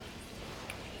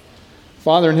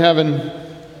Father in heaven,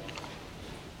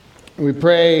 we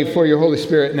pray for your Holy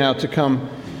Spirit now to come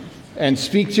and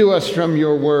speak to us from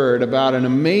your word about an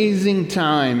amazing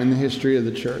time in the history of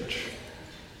the church.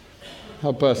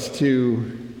 Help us to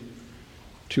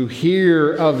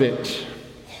hear of it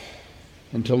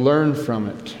and to learn from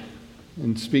it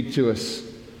and speak to us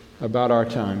about our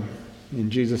time. In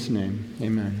Jesus' name,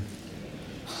 amen.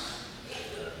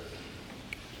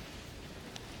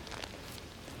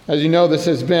 As you know, this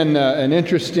has been an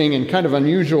interesting and kind of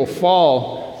unusual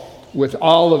fall with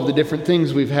all of the different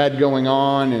things we've had going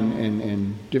on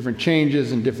and different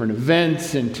changes and different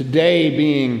events, and today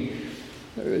being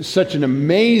such an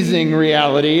amazing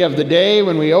reality of the day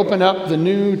when we open up the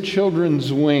new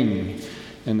children's wing.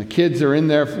 And the kids are in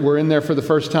there, we're in there for the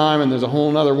first time, and there's a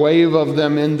whole other wave of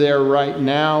them in there right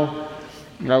now.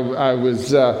 I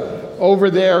was over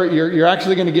there. You're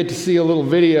actually going to get to see a little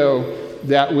video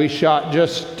that we shot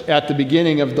just at the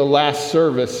beginning of the last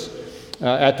service.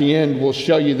 At the end, we'll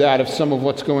show you that of some of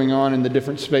what's going on in the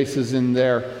different spaces in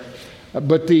there.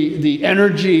 But the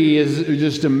energy is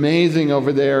just amazing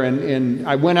over there. And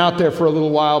I went out there for a little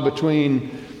while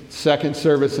between second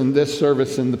service and this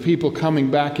service, and the people coming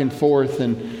back and forth,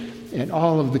 and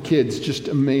all of the kids, just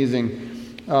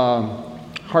amazing.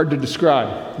 Hard to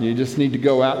describe. You just need to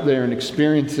go out there and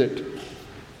experience it.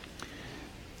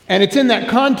 And it's in that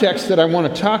context that I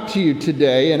want to talk to you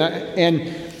today.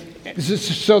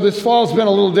 So this fall's been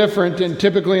a little different, and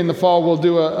typically in the fall we'll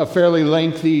do a fairly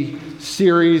lengthy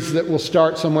series that will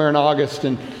start somewhere in August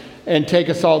and take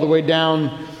us all the way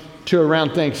down to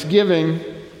around Thanksgiving.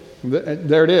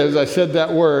 There it is. I said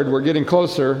that word. We're getting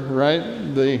closer, right?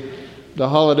 The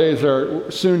holidays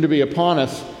are soon to be upon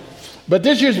us. But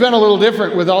this year's been a little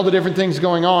different with all the different things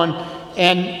going on.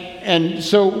 And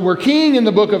so we're keying in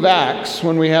the book of Acts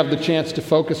when we have the chance to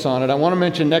focus on it. I want to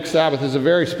mention next Sabbath is a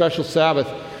very special Sabbath.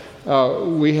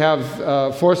 We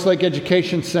have Forest Lake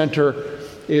Education Center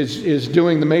is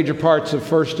doing the major parts of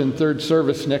first and third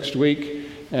service next week.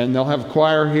 And they'll have a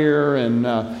choir here, and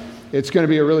it's going to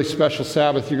be a really special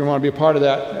Sabbath. You're going to want to be a part of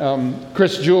that.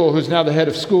 Chris Jewell, who's now the head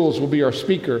of schools, will be our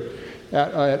speaker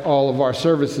at all of our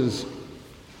services.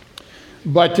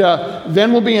 But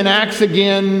then we'll be in Acts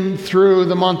again through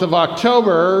the month of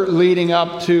October, leading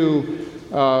up to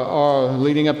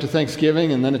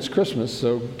Thanksgiving, and then it's Christmas.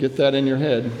 So get that in your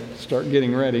head. Start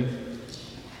getting ready.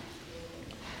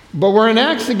 But we're in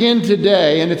Acts again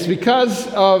today, and it's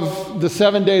because of the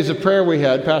 7 days of prayer we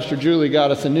had. Pastor Julie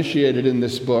got us initiated in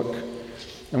this book.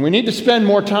 And we need to spend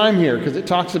more time here because it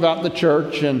talks about the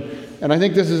church, and I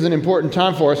think this is an important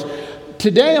time for us.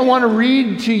 Today I want to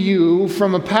read to you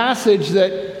from a passage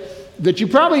that you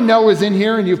probably know is in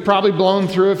here and you've probably blown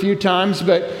through a few times,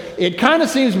 but it kind of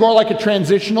seems more like a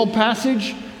transitional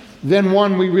passage than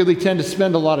one we really tend to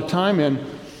spend a lot of time in.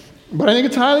 But I think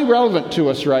it's highly relevant to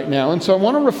us right now, and so I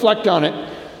want to reflect on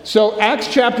it. So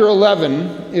Acts chapter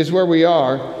 11 is where we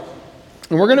are,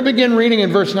 and we're going to begin reading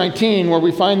in verse 19 where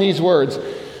we find these words.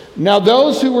 Now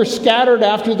those who were scattered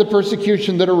after the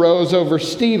persecution that arose over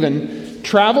Stephen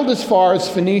traveled as far as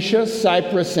Phoenicia,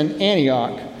 Cyprus, and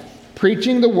Antioch,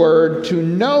 preaching the word to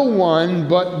no one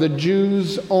but the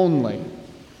Jews only.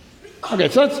 Okay,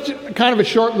 so that's kind of a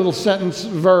short little sentence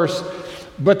verse,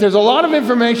 but there's a lot of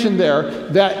information there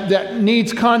that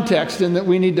needs context and that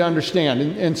we need to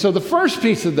understand. And so the first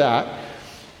piece of that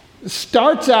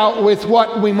starts out with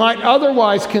what we might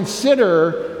otherwise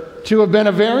consider to have been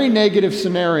a very negative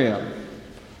scenario.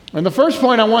 And the first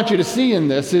point I want you to see in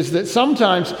this is that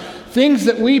sometimes things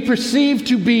that we perceive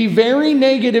to be very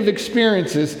negative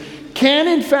experiences can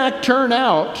in fact turn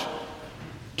out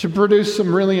to produce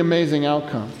some really amazing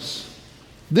outcomes.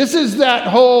 This is that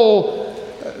whole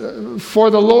for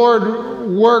the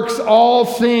Lord works all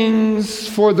things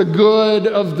for the good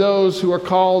of those who are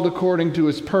called according to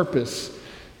his purpose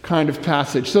kind of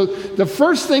passage. So the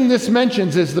first thing this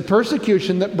mentions is the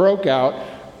persecution that broke out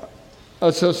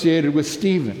associated with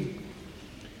Stephen.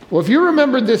 Well, if you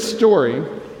remember this story,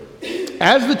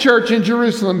 as the church in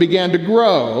Jerusalem began to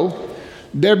grow,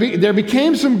 there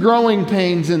became some growing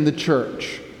pains in the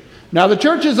church. Now, the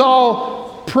church is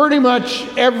all, pretty much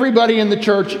everybody in the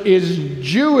church is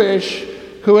Jewish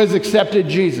who has accepted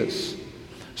Jesus.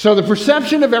 So the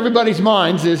perception of everybody's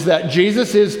minds is that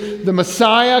Jesus is the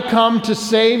Messiah come to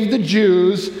save the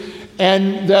Jews,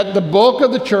 and that the bulk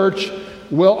of the church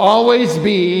will always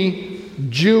be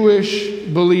Jewish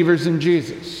believers in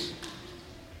Jesus.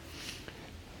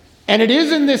 And it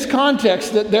is in this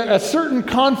context that a certain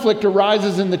conflict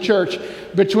arises in the church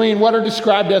between what are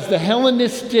described as the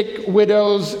Hellenistic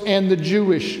widows and the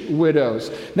Jewish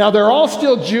widows. Now, they're all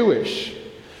still Jewish,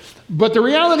 But the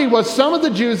reality was some of the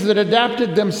Jews that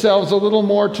adapted themselves a little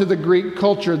more to the Greek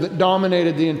culture that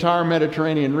dominated the entire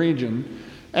Mediterranean region,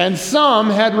 and some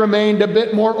had remained a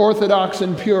bit more orthodox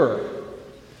and pure.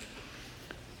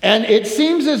 And it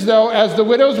seems as though, as the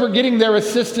widows were getting their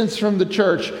assistance from the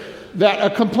church, that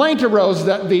a complaint arose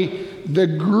that the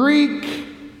Greek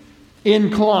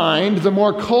inclined, the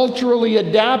more culturally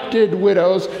adapted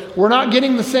widows were not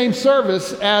getting the same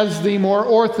service as the more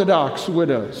orthodox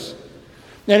widows.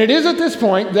 And it is at this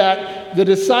point that the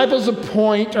disciples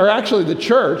appoint, or actually the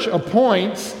church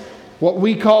appoints, what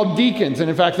we call deacons. And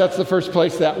in fact, that's the first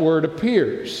place that word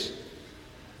appears.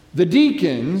 The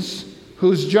deacons,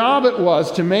 whose job it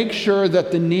was to make sure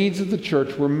that the needs of the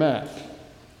church were met.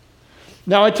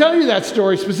 Now, I tell you that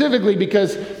story specifically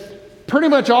because pretty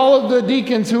much all of the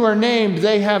deacons who are named,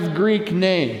 they have Greek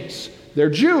names.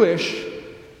 They're Jewish,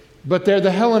 but they're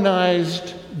the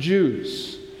Hellenized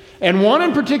Jews. And one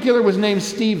in particular was named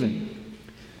Stephen.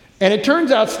 And it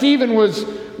turns out Stephen was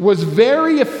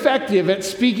very effective at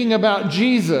speaking about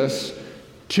Jesus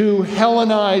to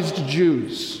Hellenized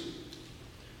Jews.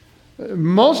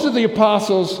 Most of the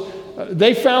apostles,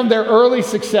 they found their early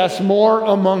success more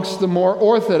amongst the more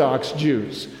Orthodox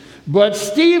Jews. But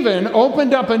Stephen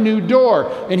opened up a new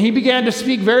door, and he began to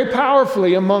speak very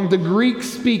powerfully among the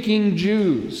Greek-speaking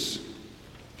Jews.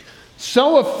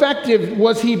 So effective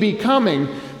was he becoming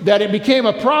that it became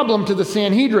a problem to the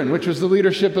Sanhedrin, which was the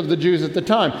leadership of the Jews at the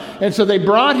time. And so they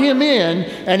brought him in,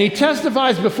 and he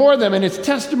testifies before them, and his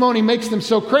testimony makes them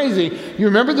so crazy. You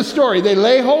remember the story. They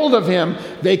lay hold of him,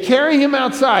 they carry him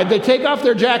outside, they take off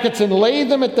their jackets and lay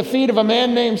them at the feet of a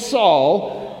man named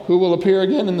Saul, who will appear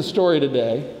again in the story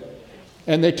today.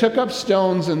 And they took up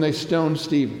stones and they stoned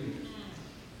Stephen.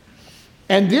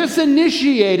 And this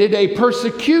initiated a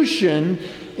persecution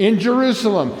in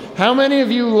Jerusalem. How many of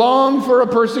you long for a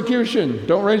persecution?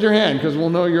 Don't raise your hand because we'll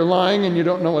know you're lying and you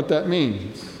don't know what that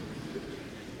means.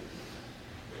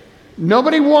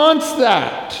 Nobody wants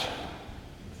that.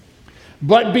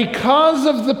 But because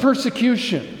of the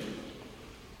persecution,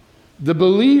 the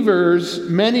believers,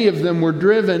 many of them were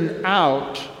driven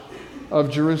out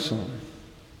of Jerusalem.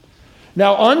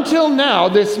 Now, until now,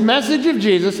 this message of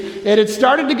Jesus, it had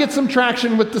started to get some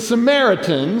traction with the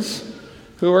Samaritans,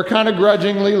 who were kind of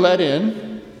grudgingly let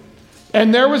in.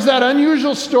 And there was that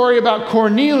unusual story about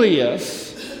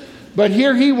Cornelius, but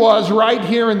here he was right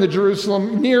here in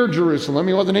near Jerusalem.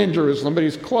 He wasn't in Jerusalem, but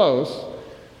he's close.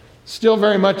 Still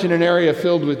very much in an area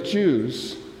filled with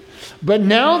Jews. But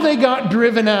now they got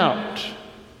driven out.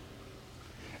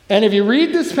 And if you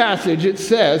read this passage, it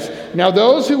says, "Now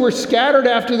those who were scattered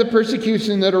after the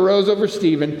persecution that arose over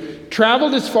Stephen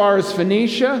traveled as far as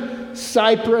Phoenicia,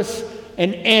 Cyprus,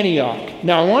 and Antioch."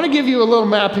 Now I want to give you a little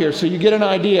map here so you get an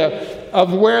idea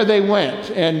of where they went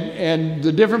and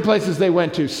the different places they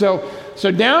went to. So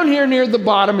down here near the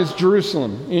bottom is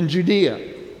Jerusalem in Judea.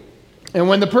 And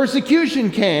when the persecution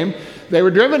came, they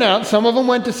were driven out. Some of them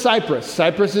went to Cyprus.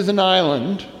 Cyprus is an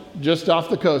island just off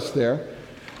the coast there.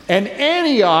 And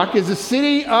Antioch is a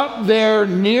city up there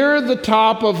near the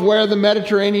top of where the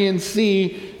Mediterranean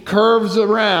Sea curves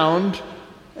around,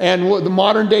 and the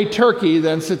modern-day Turkey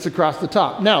then sits across the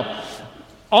top. Now,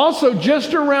 also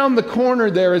just around the corner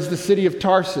there is the city of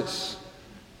Tarsus.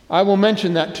 I will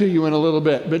mention that to you in a little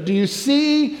bit. But do you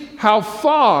see how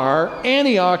far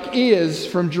Antioch is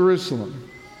from Jerusalem?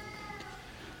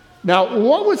 Now,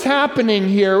 what was happening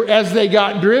here as they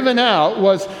got driven out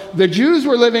was the Jews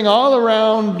were living all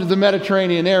around the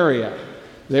Mediterranean area.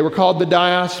 They were called the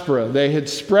diaspora. They had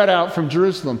spread out from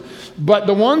Jerusalem. But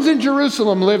the ones in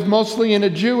Jerusalem lived mostly in a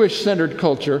Jewish-centered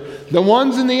culture. The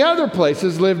ones in the other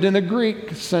places lived in a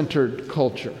Greek-centered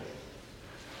culture.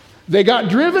 They got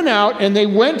driven out and they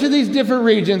went to these different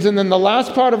regions. And then the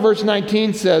last part of verse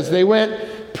 19 says they went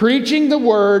preaching the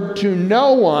word to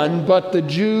no one but the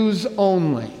Jews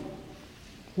only.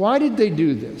 Why did they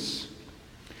do this?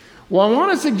 Well, I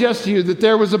want to suggest to you that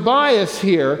there was a bias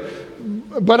here,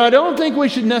 but I don't think we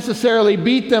should necessarily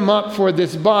beat them up for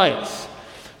this bias,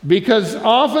 because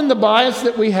often the bias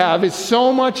that we have is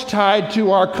so much tied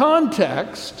to our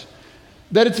context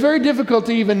that it's very difficult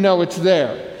to even know it's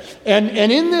there. And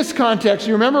in this context,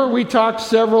 you remember we talked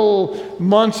several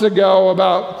months ago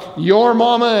about your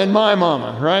mama and my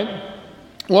mama, right?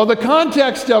 Well, the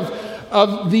context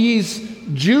of these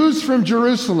Jews from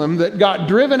Jerusalem that got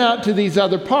driven out to these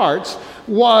other parts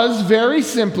was very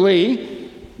simply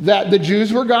that the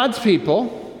Jews were God's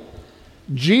people.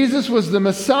 Jesus was the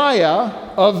Messiah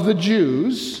of the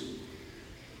Jews.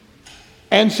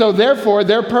 And so therefore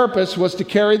their purpose was to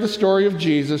carry the story of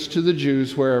Jesus to the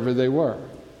Jews wherever they were.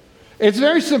 It's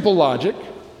very simple logic.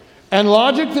 And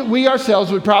logic that we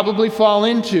ourselves would probably fall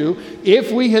into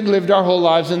if we had lived our whole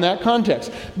lives in that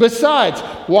context. Besides,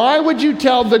 why would you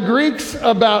tell the Greeks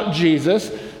about Jesus?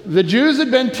 The Jews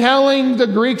had been telling the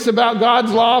Greeks about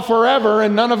God's law forever,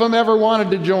 and none of them ever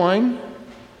wanted to join.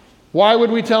 Why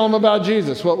would we tell them about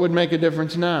Jesus? What would make a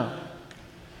difference now?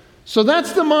 So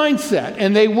that's the mindset.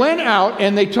 And they went out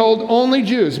and they told only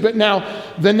Jews. But now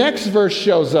the next verse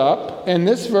shows up, and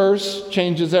this verse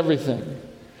changes everything.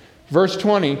 Verse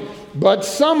 20, but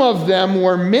some of them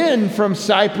were men from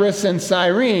Cyprus and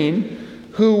Cyrene,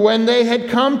 who when they had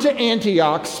come to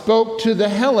Antioch spoke to the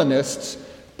Hellenists,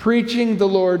 preaching the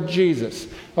Lord Jesus.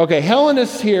 Okay,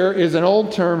 Hellenists here is an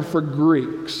old term for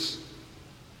Greeks.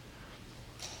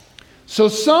 So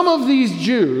some of these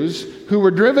Jews who were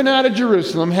driven out of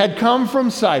Jerusalem had come from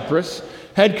Cyprus,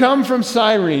 had come from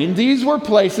Cyrene. These were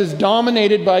places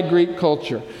dominated by Greek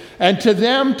culture. And to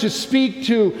them, to speak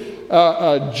to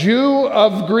a Jew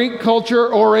of Greek culture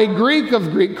or a Greek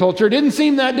of Greek culture didn't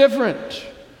seem that different.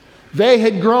 They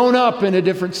had grown up in a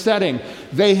different setting.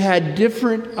 They had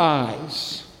different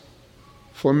eyes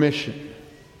for mission.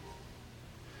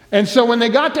 And so when they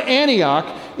got to Antioch,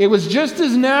 it was just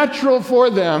as natural for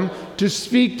them to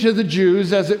speak to the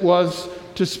Jews as it was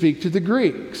to speak to the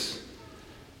Greeks.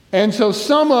 And so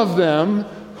some of them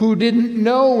who didn't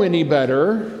know any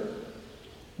better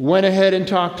went ahead and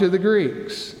talked to the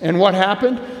Greeks. And what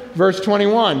happened? Verse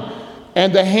 21,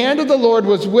 and the hand of the Lord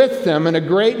was with them, and a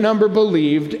great number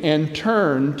believed and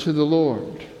turned to the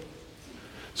Lord.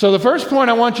 So the first point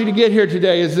I want you to get here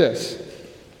today is this.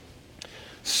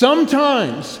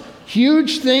 Sometimes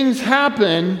huge things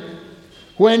happen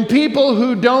when people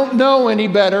who don't know any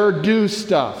better do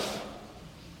stuff.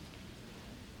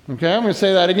 Okay, I'm going to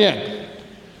say that again.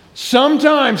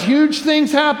 Sometimes huge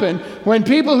things happen when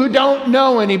people who don't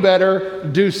know any better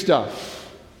do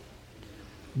stuff.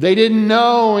 They didn't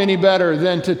know any better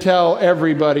than to tell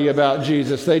everybody about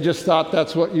Jesus. They just thought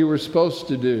that's what you were supposed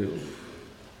to do.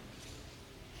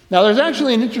 Now, there's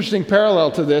actually an interesting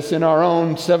parallel to this in our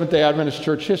own Seventh-day Adventist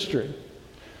church history.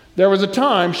 There was a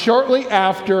time shortly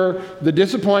after the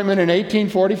disappointment in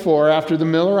 1844, after the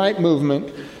Millerite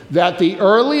movement, that the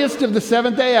earliest of the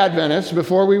Seventh-day Adventists,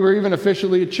 before we were even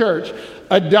officially a church,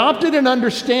 adopted an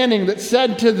understanding that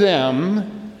said to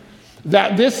them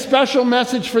that this special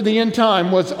message for the end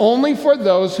time was only for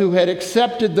those who had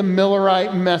accepted the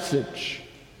Millerite message.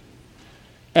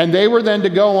 And they were then to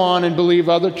go on and believe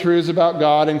other truths about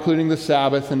God, including the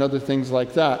Sabbath and other things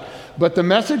like that. But the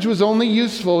message was only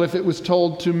useful if it was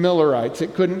told to Millerites.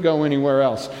 It couldn't go anywhere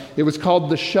else. It was called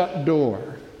the shut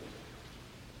door.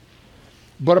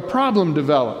 But a problem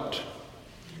developed.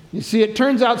 You see, it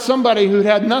turns out somebody who'd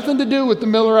had nothing to do with the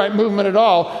Millerite movement at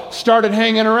all started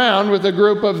hanging around with a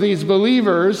group of these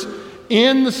believers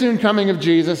in the soon coming of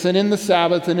Jesus and in the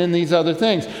Sabbath and in these other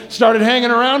things. Started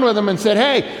hanging around with them and said,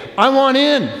 hey, I want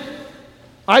in.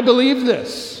 I believe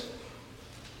this.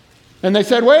 And they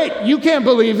said, wait, you can't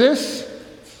believe this.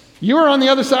 You are on the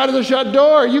other side of the shut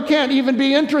door. You can't even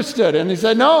be interested. And he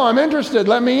said, no, I'm interested.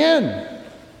 Let me in.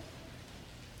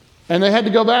 And they had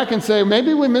to go back and say,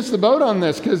 maybe we missed the boat on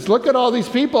this, because look at all these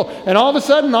people. And all of a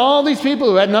sudden, all these people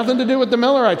who had nothing to do with the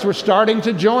Millerites were starting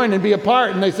to join and be a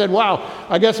part. And they said, wow,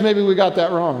 I guess maybe we got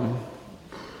that wrong.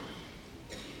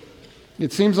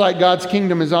 It seems like God's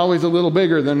kingdom is always a little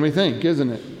bigger than we think, isn't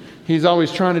it? He's always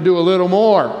trying to do a little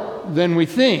more than we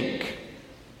think.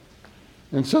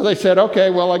 And so they said, okay,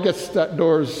 well, I guess that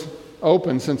door's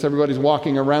open since everybody's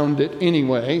walking around it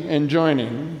anyway and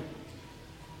joining.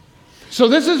 So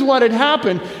this is what had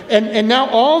happened, and now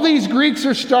all these Greeks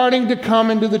are starting to come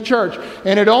into the church.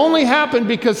 And it only happened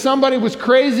because somebody was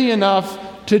crazy enough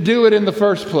to do it in the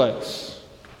first place.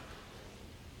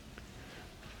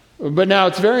 But now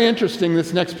it's very interesting,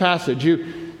 this next passage.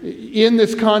 In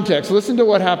this context, listen to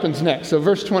what happens next. So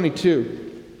verse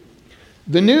 22.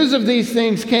 The news of these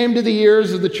things came to the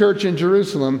ears of the church in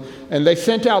Jerusalem, and they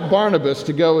sent out Barnabas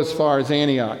to go as far as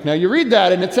Antioch. Now you read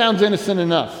that and it sounds innocent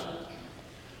enough.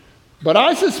 But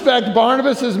I suspect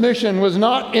Barnabas' mission was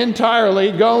not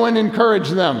entirely go and encourage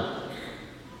them.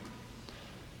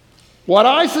 What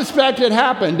I suspect had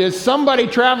happened is somebody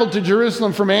traveled to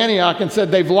Jerusalem from Antioch and said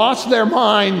they've lost their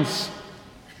minds.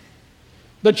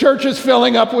 The church is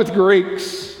filling up with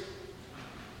Greeks.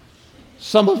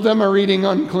 Some of them are eating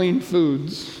unclean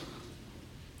foods.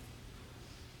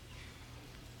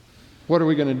 What are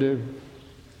we going to do?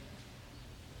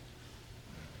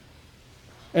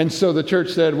 And so the church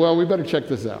said, well, we better check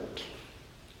this out.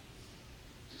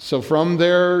 So from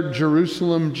their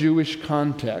Jerusalem Jewish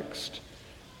context,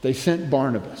 they sent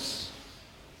Barnabas.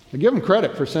 They give him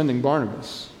credit for sending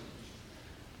Barnabas.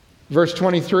 Verse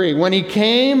 23, when he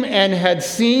came and had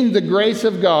seen the grace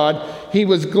of God, he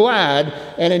was glad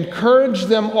and encouraged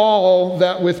them all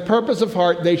that with purpose of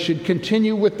heart they should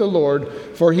continue with the Lord,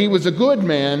 for he was a good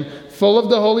man, full of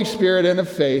the Holy Spirit and of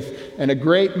faith, and a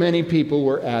great many people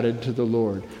were added to the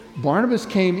Lord. Barnabas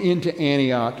came into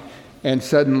Antioch, and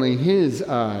suddenly his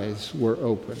eyes were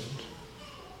opened.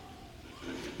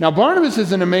 Now, Barnabas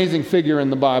is an amazing figure in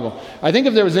the Bible. I think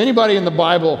if there was anybody in the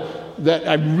Bible that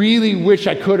I really wish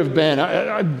I could have been,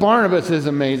 Barnabas is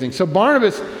amazing. So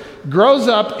Barnabas grows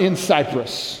up in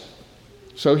Cyprus.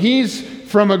 So he's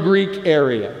from a Greek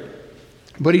area,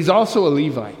 but he's also a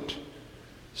Levite.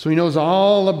 So he knows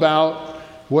all about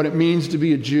what it means to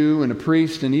be a Jew and a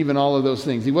priest and even all of those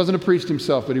things. He wasn't a priest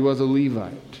himself, but he was a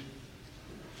Levite.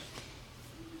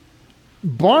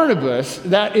 Barnabas,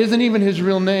 that isn't even his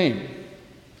real name.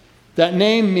 That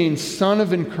name means son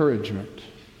of encouragement.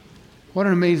 What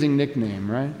an amazing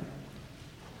nickname, right?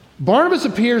 Barnabas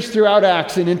appears throughout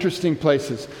Acts in interesting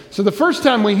places. So the first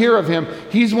time we hear of him,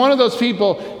 he's one of those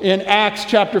people in Acts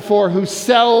chapter 4 who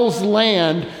sells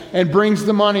land and brings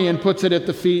the money and puts it at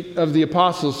the feet of the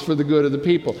apostles for the good of the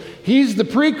people. He's the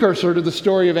precursor to the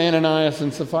story of Ananias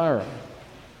and Sapphira.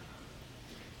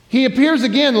 He appears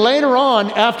again later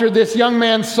on after this young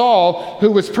man Saul,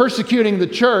 who was persecuting the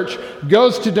church,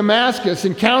 goes to Damascus,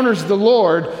 encounters the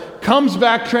Lord, comes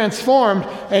back transformed,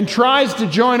 and tries to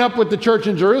join up with the church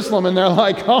in Jerusalem. And they're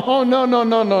like, oh,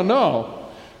 no.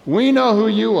 We know who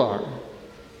you are.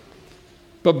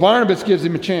 But Barnabas gives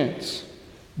him a chance.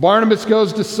 Barnabas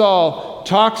goes to Saul,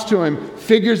 talks to him,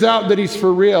 figures out that he's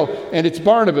for real, and it's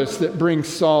Barnabas that brings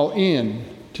Saul in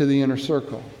to the inner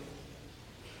circle.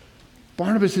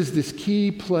 Barnabas is this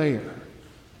key player.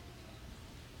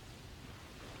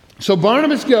 So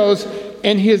Barnabas goes,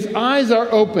 and his eyes are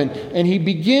open, and he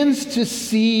begins to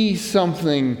see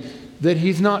something that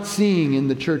he's not seeing in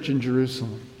the church in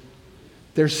Jerusalem.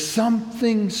 There's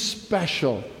something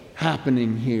special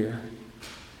happening here.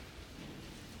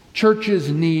 Churches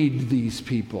need these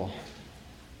people.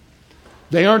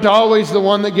 They aren't always the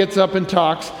one that gets up and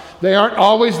talks. They aren't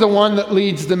always the one that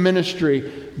leads the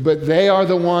ministry, but they are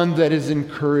the one that is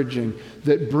encouraging,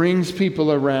 that brings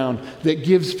people around, that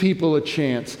gives people a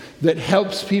chance, that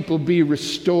helps people be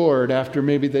restored after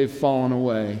maybe they've fallen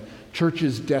away.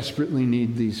 Churches desperately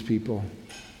need these people.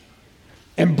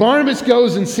 And Barnabas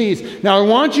goes and sees. Now I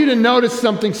want you to notice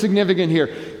something significant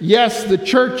here. Yes, the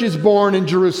church is born in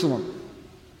Jerusalem.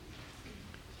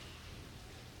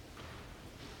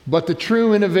 But the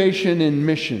true innovation in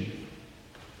mission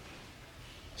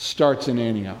starts in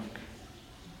Antioch.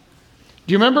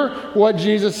 Do you remember what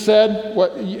Jesus said?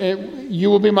 You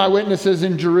will be my witnesses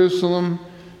in Jerusalem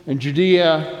and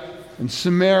Judea and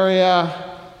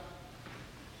Samaria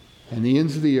and the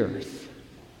ends of the earth.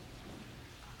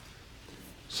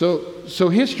 So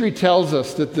history tells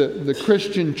us that the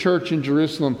Christian church in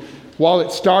Jerusalem, while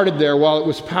it started there, while it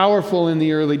was powerful in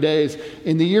the early days,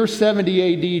 in the year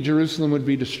 70 AD, Jerusalem would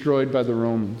be destroyed by the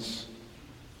Romans.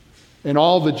 And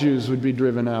all the Jews would be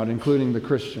driven out, including the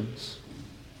Christians.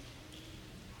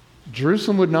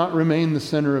 Jerusalem would not remain the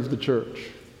center of the church.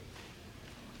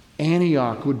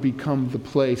 Antioch would become the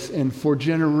place, and for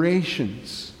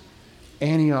generations,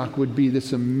 Antioch would be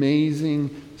this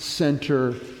amazing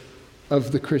center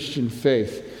of the Christian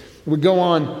faith. We go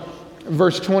on,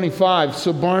 verse 25.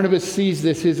 So Barnabas sees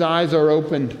this, his eyes are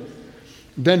opened.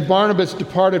 Then Barnabas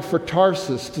departed for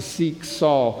Tarsus to seek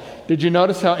Saul. Did you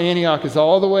notice how Antioch is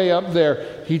all the way up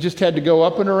there? He just had to go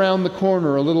up and around the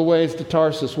corner a little ways to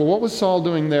Tarsus. Well, what was Saul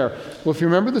doing there? Well, if you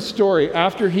remember the story,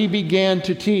 after he began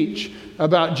to teach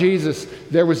about Jesus,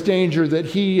 there was danger that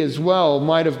he as well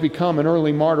might have become an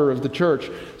early martyr of the church.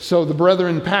 So the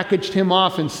brethren packaged him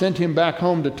off and sent him back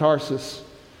home to Tarsus.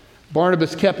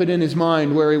 Barnabas kept it in his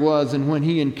mind where he was, and when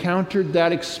he encountered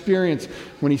that experience,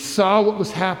 when he saw what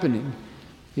was happening,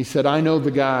 he said, I know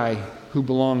the guy who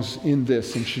belongs in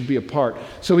this and should be a part.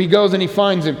 So he goes and he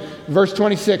finds him. Verse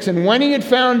 26, and when he had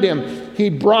found him, he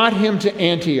brought him to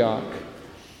Antioch.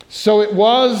 So it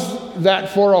was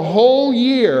that for a whole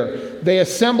year they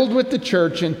assembled with the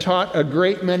church and taught a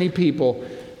great many people.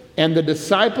 And the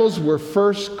disciples were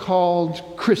first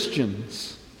called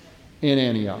Christians in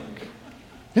Antioch.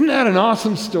 Isn't that an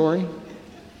awesome story?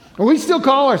 And we still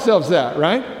call ourselves that,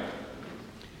 right?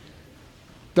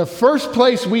 The first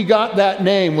place we got that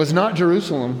name was not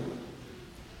Jerusalem,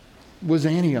 was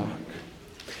Antioch.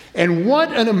 And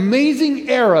what an amazing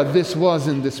era this was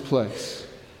in this place.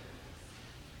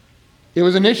 It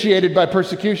was initiated by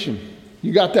persecution.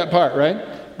 You got that part,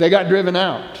 right? They got driven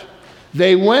out.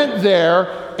 They went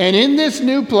there And in this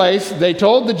new place, they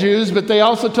told the Jews, but they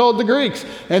also told the Greeks.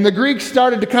 And the Greeks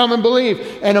started to come and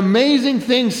believe. And amazing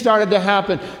things started to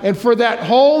happen. And for that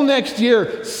whole next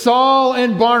year, Saul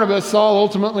and Barnabas, Saul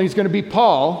ultimately is going to be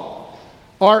Paul,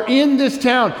 are in this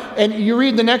town. And you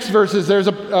read the next verses, there's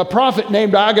a prophet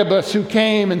named Agabus who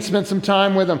came and spent some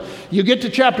time with them. You get to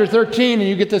chapter 13 and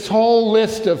you get this whole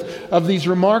list of these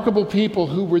remarkable people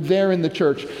who were there in the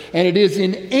church. And it is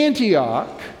in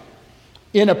Antioch,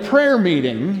 in a prayer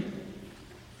meeting,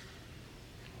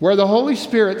 where the Holy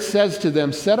Spirit says to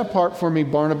them, "Set apart for me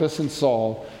Barnabas and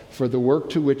Saul for the work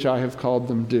to which I have called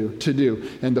them to do."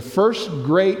 And the first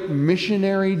great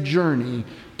missionary journey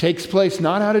takes place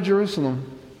not out of Jerusalem,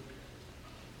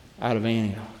 out of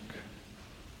Antioch.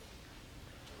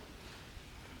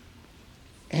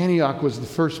 Antioch was the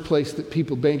first place that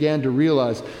people began to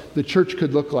realize the church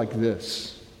could look like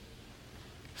this,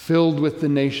 filled with the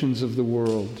nations of the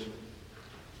world,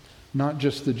 not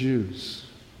just the Jews.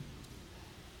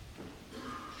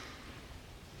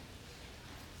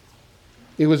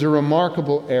 It was a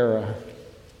remarkable era.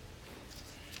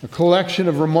 A collection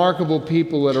of remarkable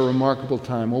people at a remarkable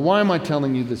time. Well, why am I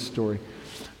telling you this story?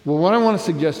 Well, what I want to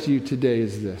suggest to you today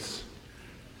is this.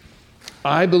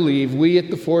 I believe we at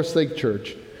the Forest Lake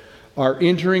Church are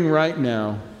entering right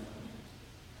now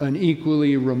an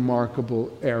equally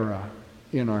remarkable era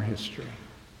in our history.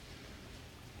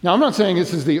 Now, I'm not saying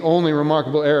this is the only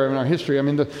remarkable era in our history. I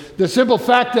mean, the simple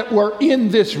fact that we're in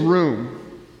this room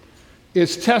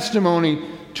is testimony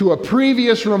to a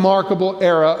previous remarkable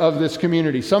era of this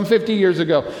community. Some 50 years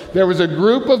ago, there was a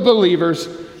group of believers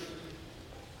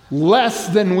less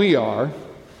than we are,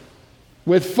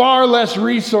 with far less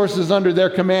resources under their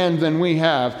command than we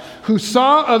have, who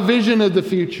saw a vision of the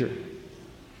future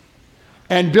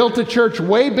and built a church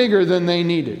way bigger than they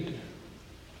needed.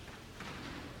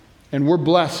 And we're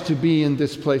blessed to be in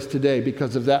this place today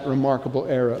because of that remarkable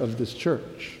era of this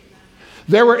church.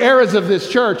 There were eras of this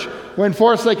church when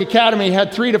Forest Lake Academy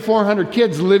had 300 to 400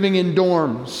 kids living in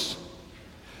dorms.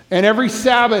 And every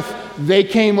Sabbath, they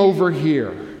came over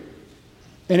here.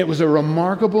 And it was a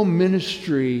remarkable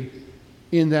ministry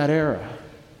in that era.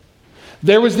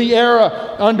 There was the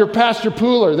era under Pastor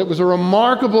Pooler that was a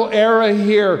remarkable era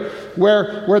here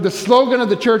where the slogan of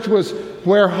the church was,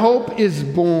 "Where hope is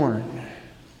born."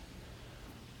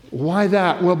 Why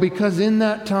that? Well, because in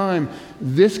that time,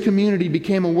 this community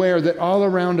became aware that all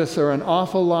around us are an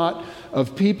awful lot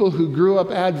of people who grew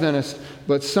up Adventist,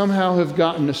 but somehow have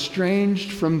gotten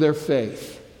estranged from their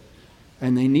faith.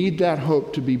 And they need that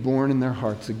hope to be born in their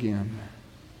hearts again.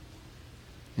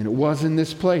 And it was in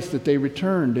this place that they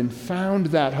returned and found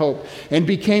that hope and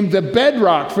became the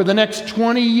bedrock for the next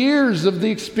 20 years of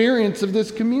the experience of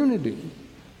this community.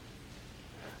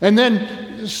 And then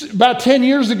about 10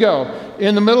 years ago,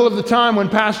 in the middle of the time when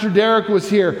Pastor Derek was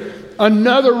here,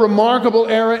 another remarkable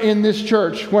era in this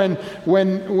church when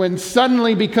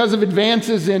suddenly, because of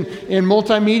advances in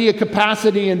multimedia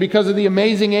capacity and because of the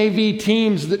amazing AV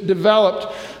teams that developed,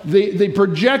 the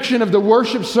projection of the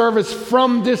worship service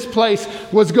from this place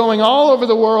was going all over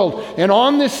the world. And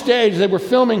on this stage, they were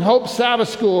filming Hope Sabbath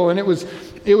School, and it was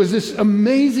this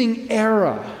amazing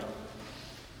era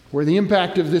where the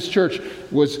impact of this church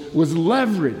was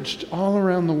leveraged all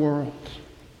around the world.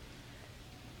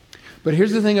 But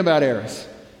here's the thing about eras.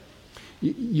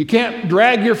 You can't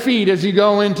drag your feet as you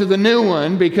go into the new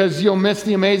one because you'll miss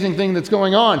the amazing thing that's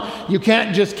going on. You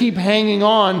can't just keep hanging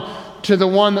on to the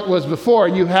one that was before.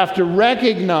 You have to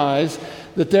recognize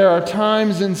that there are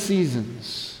times and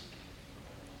seasons.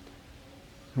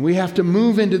 And we have to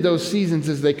move into those seasons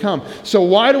as they come. So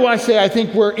why do I say I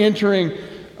think we're entering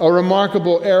a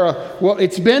remarkable era? Well,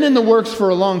 it's been in the works for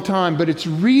a long time, but it's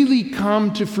really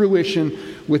come to fruition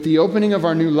with the opening of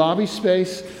our new lobby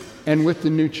space and with the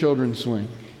new children's wing.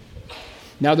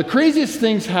 Now, the craziest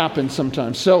things happen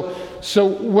sometimes. So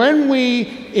when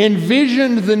we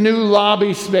envisioned the new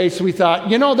lobby space, we thought,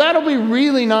 that'll be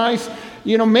really nice.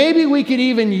 Maybe we could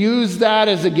even use that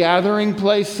as a gathering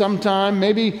place sometime.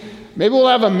 Maybe we'll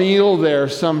have a meal there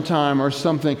sometime or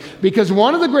something. Because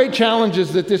one of the great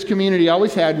challenges that this community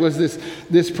always had was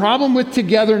this problem with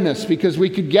togetherness, because we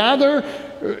could gather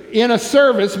in a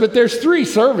service, but there's 3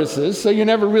 services, so you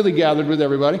never really gathered with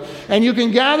everybody. And you can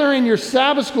gather in your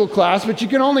Sabbath school class, but you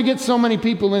can only get so many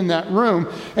people in that room.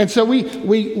 And so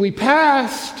we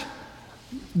passed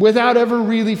without ever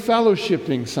really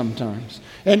fellowshipping sometimes.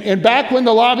 And back when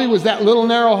the lobby was that little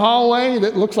narrow hallway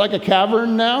that looks like a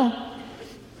cavern now,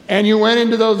 and you went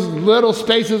into those little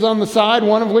spaces on the side,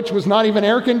 one of which was not even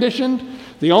air conditioned,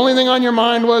 the only thing on your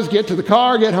mind was get to the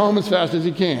car, get home as fast as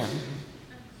you can.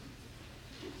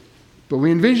 But we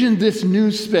envisioned this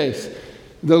new space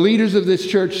the leaders of this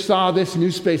church saw this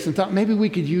new space and thought, maybe we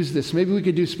could use this. Maybe we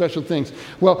could do special things.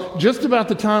 Well, just about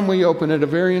the time we open it, a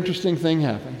very interesting thing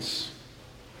happens.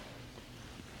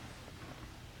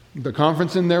 The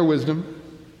conference in their wisdom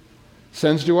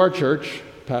sends to our church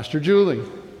Pastor Julie.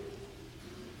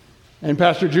 And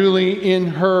Pastor Julie, in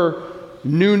her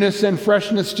newness and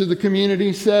freshness to the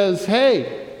community, says,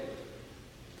 hey,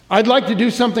 I'd like to do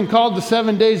something called the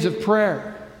 7 days of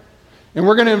prayer. And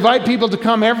we're going to invite people to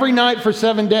come every night for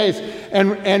 7 days,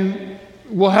 and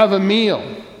we'll have a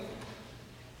meal.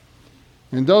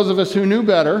 And those of us who knew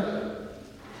better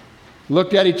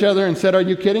looked at each other and said, are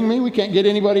you kidding me? We can't get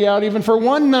anybody out even for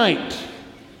one night,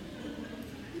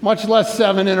 much less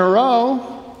 7 in a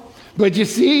row. But you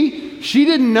see, she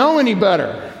didn't know any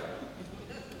better.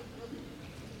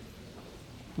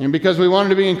 And because we wanted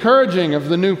to be encouraging of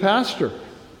the new pastor,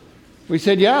 we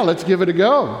said, yeah, let's give it a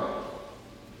go.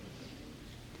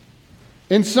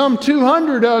 And some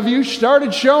 200 of you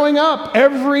started showing up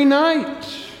every night.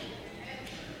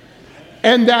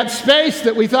 And that space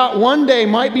that we thought one day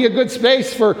might be a good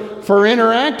space for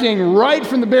interacting, right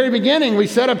from the very beginning, we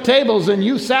set up tables and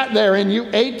you sat there and you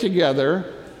ate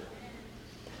together.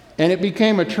 And it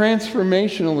became a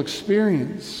transformational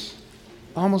experience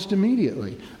almost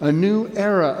immediately. A new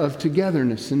era of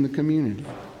togetherness in the community.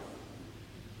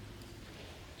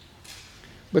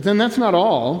 But then that's not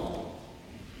all.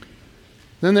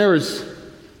 Then there was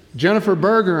Jennifer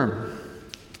Berger,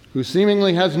 who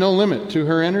seemingly has no limit to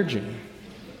her energy,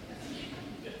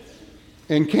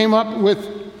 and came up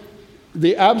with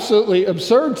the absolutely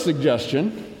absurd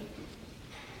suggestion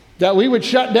that we would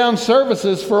shut down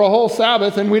services for a whole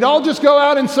Sabbath and we'd all just go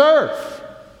out and serve.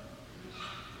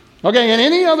 Okay, in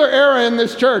any other era in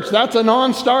this church, that's a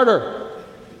non-starter.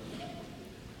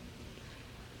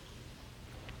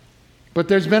 But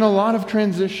there's been a lot of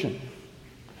transition.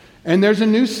 And there's a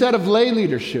new set of lay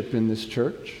leadership in this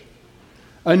church.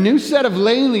 A new set of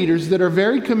lay leaders that are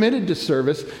very committed to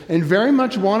service and very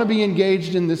much want to be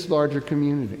engaged in this larger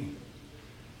community.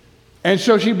 And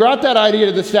so she brought that idea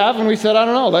to the staff and we said, I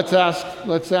don't know, let's ask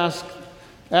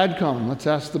AdCom, let's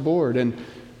ask the board. And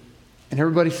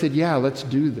everybody said, yeah, let's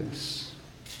do this.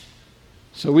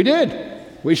 So we did.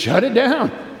 We shut it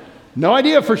down. No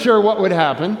idea for sure what would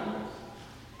happen.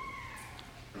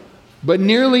 But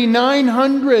nearly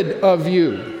 900 of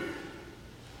you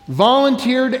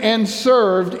volunteered and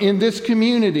served in this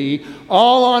community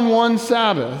all on one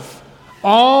Sabbath,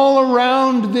 all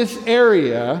around this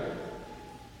area,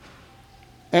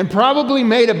 and probably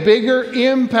made a bigger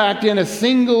impact in a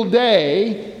single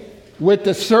day with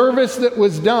the service that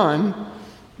was done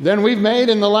than we've made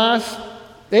in the last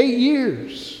 8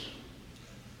 years.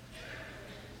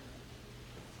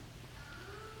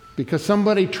 Because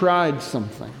somebody tried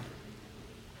something.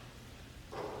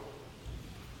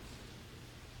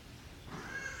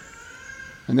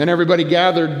 And then everybody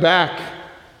gathered back.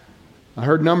 I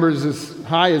heard numbers as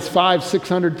high as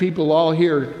 500-600 people all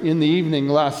here in the evening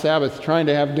last Sabbath trying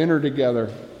to have dinner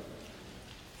together.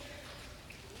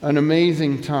 An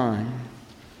amazing time.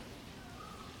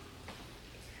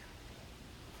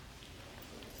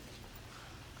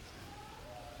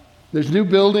 There's new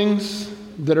buildings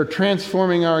that are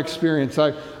transforming our experience.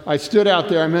 I stood out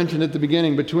there, I mentioned at the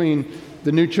beginning, between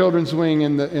the new children's wing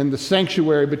and the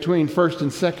sanctuary, between first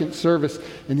and second service,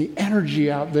 and the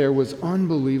energy out there was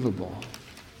unbelievable.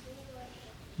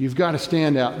 You've got to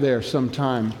stand out there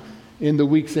sometime in the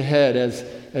weeks ahead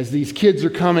as these kids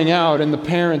are coming out and the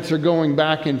parents are going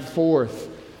back and forth.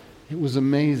 It was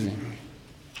amazing.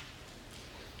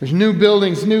 There's new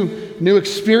buildings, new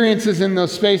experiences in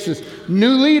those spaces,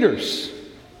 new leaders.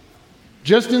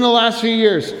 Just in the last few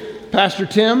years, Pastor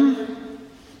Tim,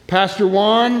 Pastor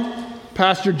Juan,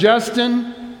 Pastor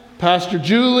Justin, Pastor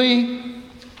Julie,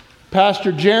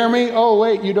 Pastor Jeremy. Oh,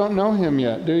 wait, you don't know him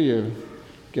yet, do you?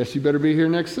 Guess you better be here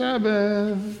next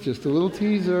Sabbath. Just a little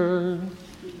teaser.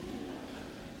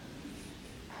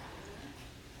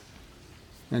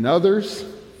 And others.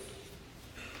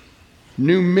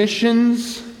 New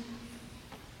missions.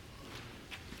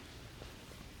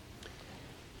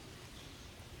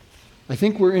 I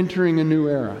think we're entering a new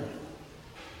era.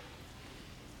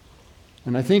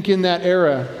 And I think in that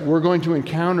era, we're going to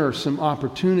encounter some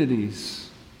opportunities.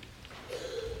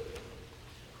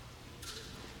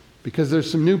 Because there's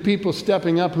some new people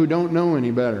stepping up who don't know any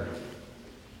better.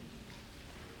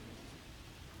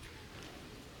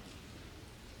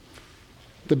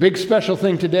 The big special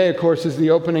thing today, of course, is the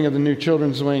opening of the new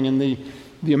children's wing and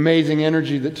the amazing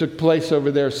energy that took place over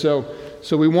there. So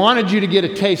we wanted you to get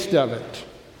a taste of it.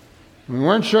 We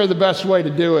weren't sure the best way to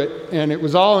do it, and it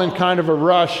was all in kind of a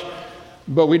rush.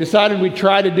 But we decided we'd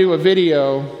try to do a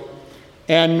video,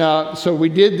 And so we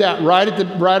did that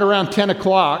right around 10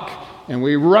 o'clock, and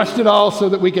we rushed it all so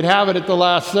that we could have it at the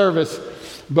last service.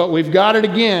 But we've got it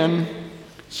again.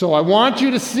 So I want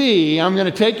you to see, I'm going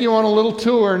to take you on a little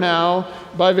tour now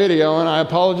by video, and I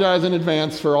apologize in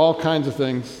advance for all kinds of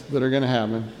things that are going to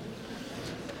happen.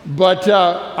 But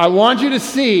I want you to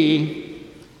see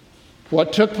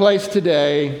what took place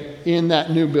today in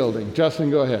that new building. Justin,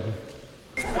 go ahead.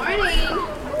 Morning. How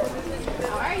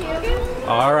are you?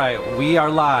 All right, we are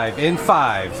live in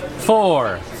 5,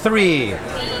 4, 3.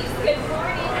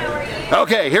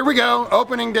 Okay, here we go.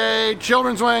 Opening day,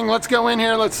 Children's Wing. Let's go in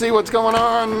here. Let's see what's going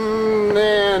on.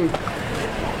 And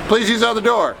please use the other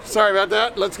door. Sorry about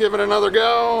that. Let's give it another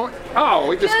go. Oh,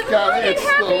 we just got it's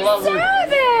the lovely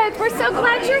Sabbath. We're so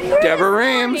glad you're here. Deborah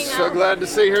Reams. So glad to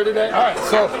see her today. All right,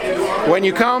 so when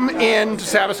you come into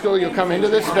Sabbath School, you'll come into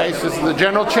this space. This is the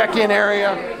general check-in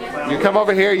area. You come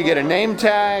over here, you get a name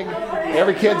tag.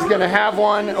 Every kid's going to have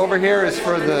one. Over here is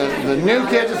for the new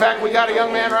kids. In fact, we got a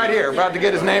young man right here about to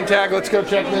get his name tag. Let's go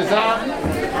check this out.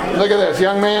 Look at this,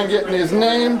 young man getting his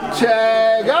name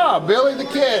tag. Oh, Billy the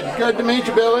kid. Good to meet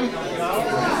you, Billy.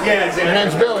 Yes. Your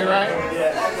name's Billy, right?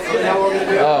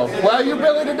 Oh, well, you're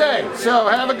Billy today. So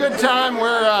have a good time.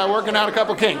 We're working out a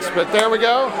couple kinks, but there we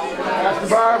go. Pastor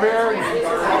Barb here.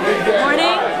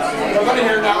 Morning. Nobody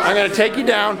here now. I'm going to take you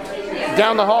down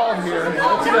the hall here.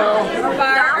 Let's go.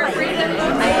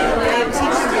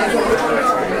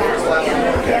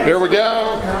 Here we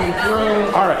go.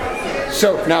 All right.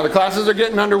 So now the classes are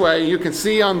getting underway. You can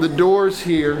see on the doors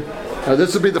here.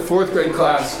 This will be the 4th grade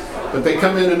class, but they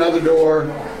come in another door.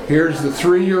 Here's the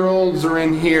 3-year-olds are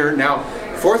in here. Now,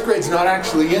 4th grade's not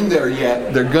actually in there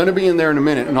yet. They're going to be in there in a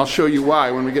minute, and I'll show you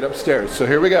why when we get upstairs. So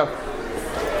here we go.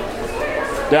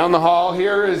 Down the hall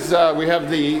here is we have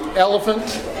the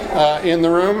elephant in the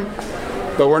room,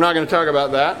 but we're not going to talk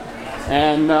about that.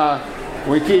 And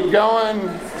we keep going.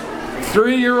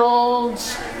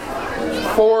 3-year-olds,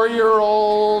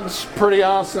 4-year-olds, pretty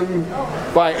awesome.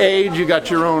 By age, you got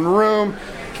your own room.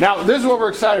 Now, this is what we're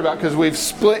excited about because we've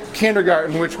split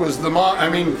kindergarten, which was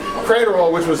Cradle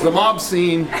Roll, which was the mob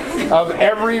scene of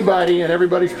everybody and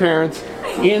everybody's parents,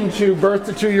 into birth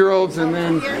to 2-year-olds and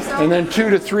then 2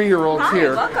 to 3-year-olds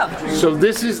here. Welcome. So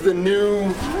this is the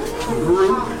new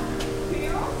group.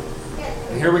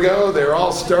 Here we go. They're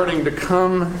all starting to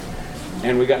come,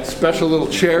 and we got special little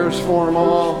chairs for them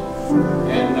all.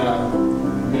 And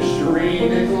Miss Shereen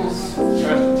Nichols,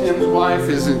 Pastor Tim's wife,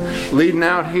 is leading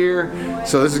out here.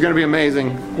 So this is going to be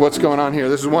amazing. What's going on here?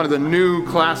 This is one of the new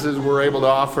classes we're able to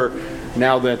offer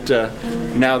now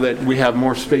that we have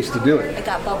more space to do it. I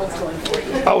got bubbles going for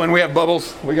you. Oh, and we have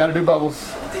bubbles. We got to do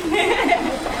bubbles.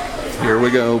 Here we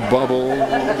go, bubbles.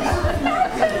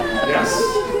 Yes.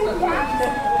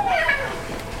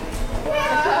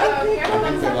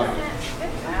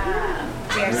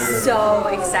 We are so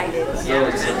excited.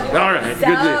 All right, good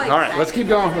deal. All right, let's keep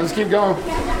going.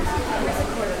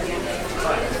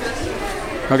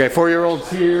 Okay, 4-year-olds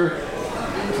here.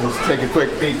 Let's take a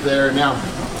quick peek there. Now,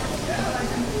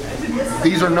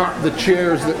 these are not the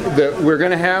chairs that we're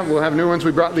going to have. We'll have new ones.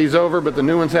 We brought these over, but the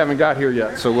new ones haven't got here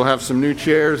yet. So we'll have some new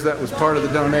chairs. That was part of the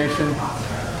donation.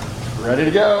 Ready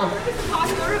to go.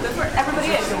 Everybody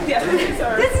is. Yeah. This is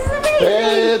amazing.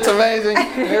 Hey, it's amazing.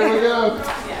 Here we go.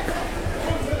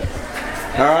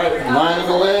 All right, Lion of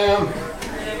the Lamb.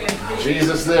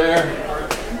 Jesus there.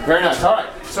 Very nice. All right.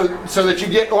 So that you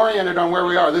get oriented on where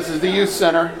we are. This is the youth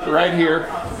center right here.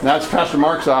 That's Pastor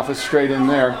Mark's office straight in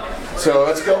there. So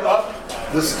let's go up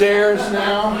the stairs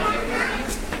now.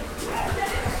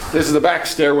 This is the back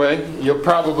stairway. You'll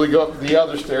probably go up the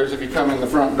other stairs if you come in the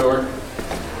front door.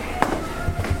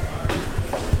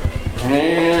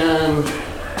 And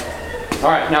all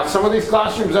right, now some of these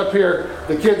classrooms up here,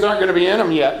 the kids aren't going to be in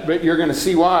them yet, but you're going to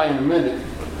see why in a minute.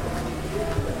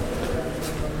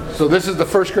 So this is the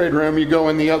 1st grade room. You go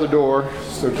in the other door.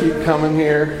 So keep coming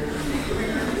here.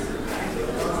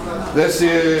 This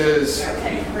is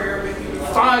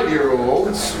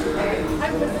 5-year-olds.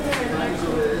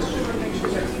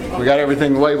 We got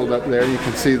everything labeled up there. You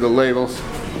can see the labels.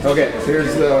 Okay,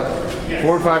 here's the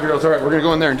 4 and 5-year-olds. All right, we're going to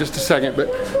go in there in just a second,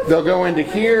 but they'll go into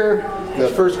here, the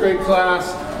 1st grade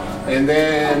class, and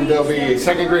then there'll be a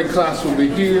 2nd grade class will be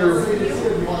here.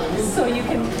 So you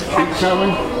can Keep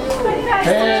coming.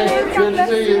 Hey, good to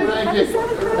see you. Thank you.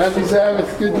 Happy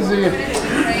Sabbath. Good to see you.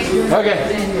 Okay,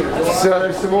 so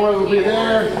there's some more will be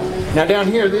there. Now down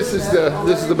here, this is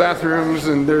the bathrooms,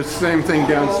 and there's the same thing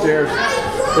downstairs.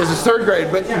 This is 3rd grade,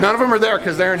 but none of them are there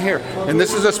because they're in here. And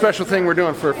this is a special thing we're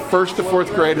doing for 1st to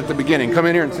 4th grade at the beginning. Come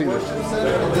in here and see this.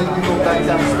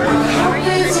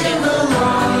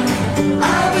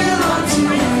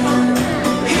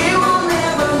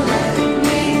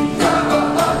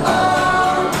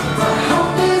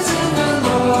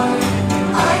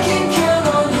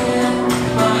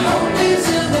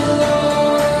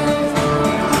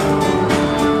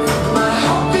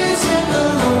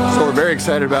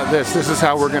 excited about this. This is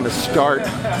how we're going to start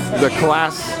the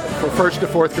class for 1st to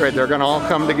 4th grade. They're going to all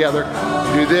come together,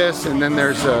 do this, and then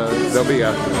there'll be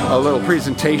a little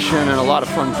presentation and a lot of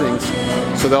fun things.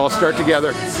 So they'll all start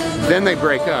together. Then they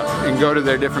break up and go to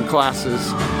their different classes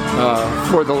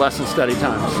for the lesson study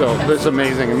time. So it's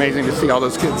amazing to see all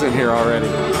those kids in here already.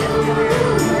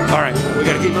 All right, we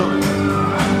got to keep moving.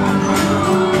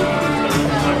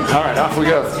 All right, off we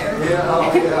go.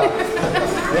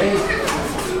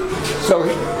 So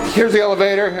here's the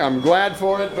elevator. I'm glad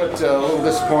for it, but a little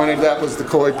disappointed. That was the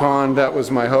koi pond. That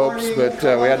was my hopes, but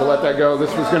we had to let that go.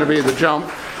 This was going to be the jump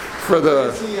for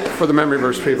the memory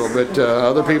verse people, but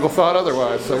other people thought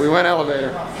otherwise. So we went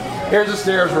elevator. Here's the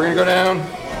stairs. We're going to go down.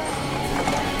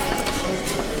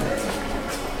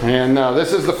 And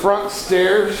this is the front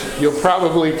stairs. You'll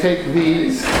probably take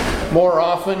these more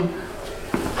often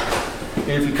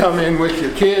if you come in with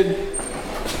your kid.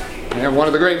 And one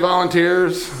of the great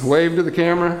volunteers, wave to the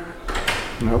camera.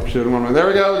 Nope, should have won. There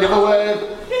we go, give a wave.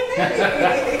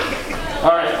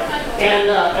 All right, and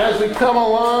as we come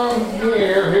along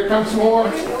here comes some more.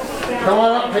 Come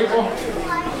on up, people.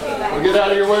 We'll get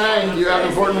out of your way. You have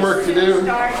important work to do.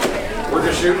 We're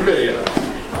just shooting video.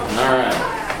 All right.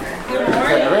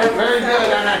 Okay, very, very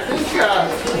good. And I think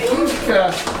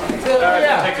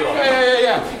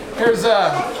yeah. Here's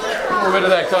a little bit of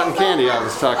that cotton candy I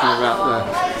was talking about.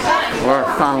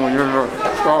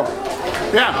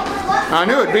 Yeah, I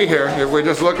knew it'd be here if we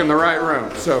just look in the right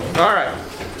room. So, all right,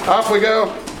 off we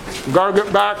go. Gotta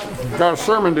get back. Got a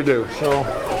sermon to do. So,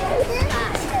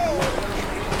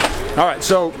 all right.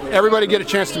 So everybody get a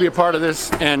chance to be a part of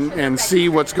this and see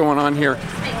what's going on here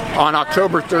on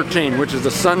October 13, which is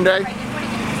a Sunday.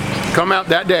 Come out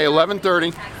that day,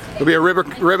 11:30. There'll be a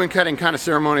ribbon cutting kind of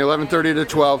ceremony, 11:30 to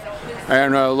 12,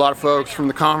 and a lot of folks from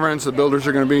the conference, the builders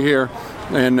are going to be here,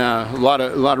 and a lot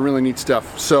of really neat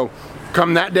stuff. So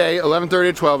come that day, 11:30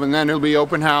 to 12, and then it'll be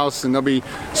open house, and there'll be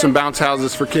some bounce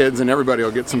houses for kids, and everybody will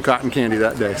get some cotton candy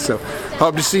that day. So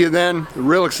hope to see you then.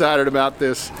 Real excited about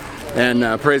this,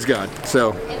 and praise God.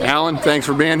 So Alan, thanks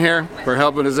for being here, for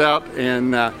helping us out,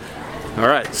 and all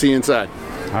right, see you inside.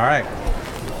 All right.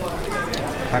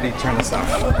 How do you turn this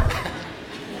off?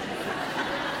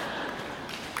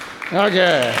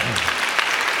 Okay.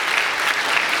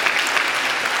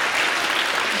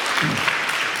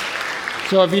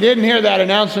 So if you didn't hear that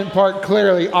announcement part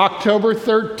clearly, October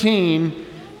 13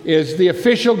 is the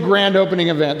official grand opening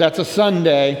event. That's a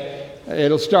Sunday.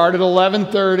 It'll start at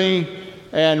 11:30,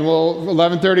 and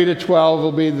 11:30 to 12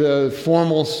 will be the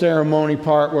formal ceremony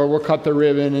part where we'll cut the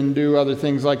ribbon and do other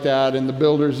things like that, and the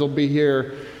builders will be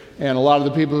here, and a lot of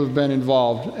the people who've been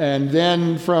involved. And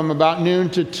then from about noon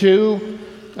to 2,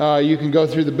 you can go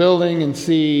through the building and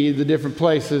see the different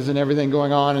places and everything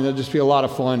going on, and there'll just be a lot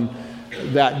of fun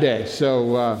that day.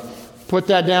 So put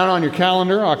that down on your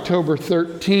calendar, October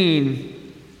 13.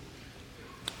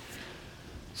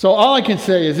 So all I can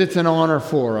say is it's an honor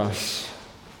for us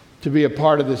to be a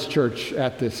part of this church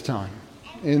at this time,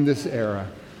 in this era.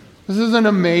 This is an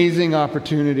amazing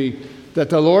opportunity that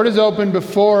the Lord has opened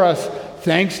before us,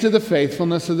 thanks to the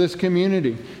faithfulness of this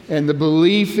community and the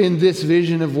belief in this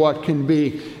vision of what can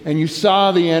be. And you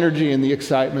saw the energy and the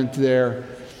excitement there.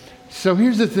 So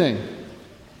here's the thing.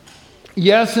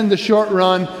 Yes, in the short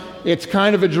run, it's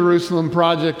kind of a Jerusalem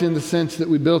project in the sense that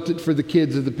we built it for the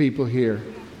kids of the people here.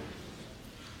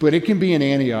 But it can be an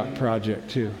Antioch project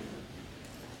too.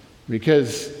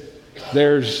 Because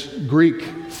there's Greek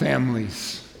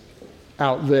families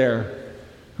out there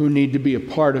who need to be a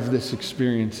part of this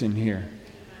experience in here.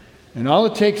 And all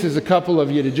it takes is a couple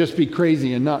of you to just be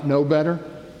crazy and not know better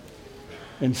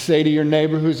and say to your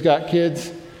neighbor who's got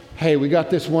kids, hey, we got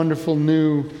this wonderful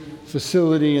new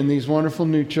facility and these wonderful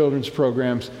new children's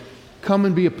programs. Come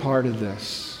and be a part of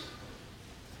this.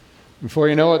 Before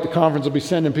you know it, the conference will be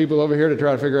sending people over here to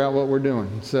try to figure out what we're doing.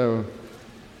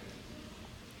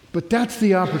 But that's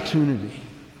the opportunity.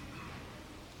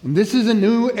 And this is a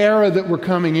new era that we're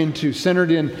coming into,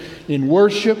 centered in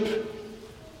worship,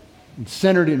 and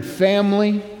centered in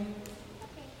family,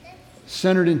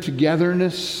 centered in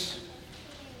togetherness,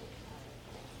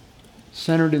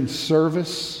 centered in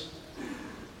service,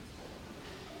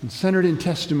 and centered in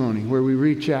testimony, where we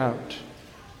reach out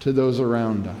to those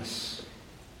around us.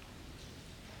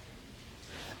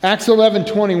 Acts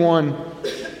 11:21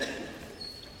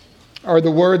 are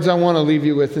the words I want to leave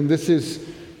you with, and this is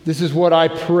what I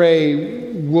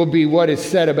pray will be what is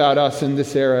said about us in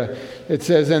this era. It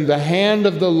says, and the hand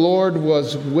of the Lord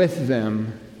was with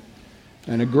them,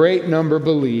 and a great number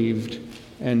believed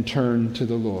and turned to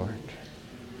the Lord.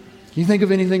 Can you think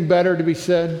of anything better to be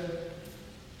said?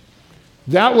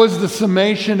 That was the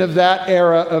summation of that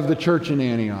era of the church in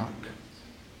Antioch.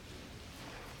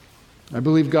 I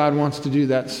believe God wants to do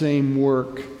that same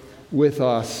work with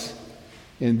us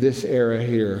in this era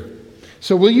here.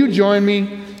 So will you join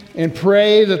me and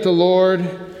pray that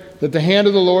the hand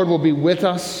of the Lord will be with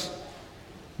us,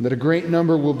 that a great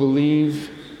number will believe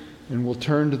and will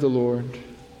turn to the Lord?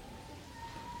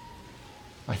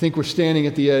 I think we're standing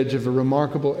at the edge of a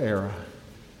remarkable era.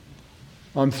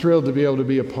 I'm thrilled to be able to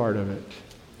be a part of it.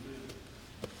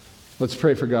 Let's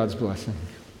pray for God's blessing.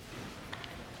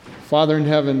 Father in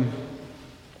heaven,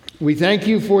 we thank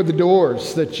you for the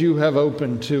doors that you have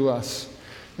opened to us.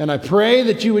 And I pray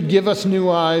that you would give us new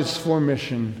eyes for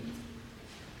mission,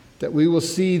 that we will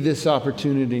see this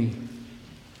opportunity.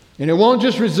 And it won't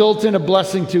just result in a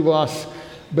blessing to us,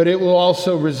 but it will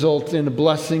also result in a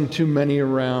blessing to many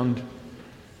around.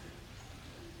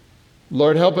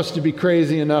 Lord, help us to be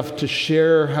crazy enough to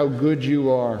share how good you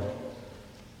are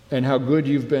and how good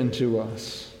you've been to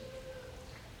us.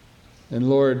 And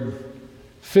Lord,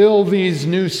 fill these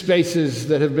new spaces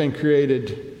that have been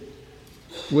created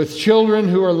with children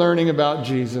who are learning about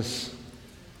Jesus,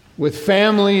 with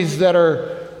families that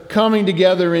are coming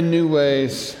together in new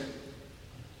ways,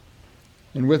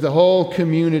 and with a whole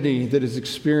community that is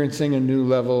experiencing a new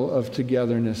level of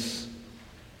togetherness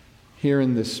here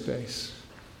in this space.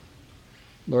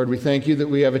 Lord, we thank you that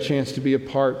we have a chance to be a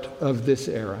part of this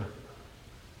era.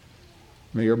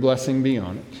 May your blessing be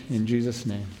on it. In Jesus'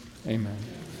 name, amen.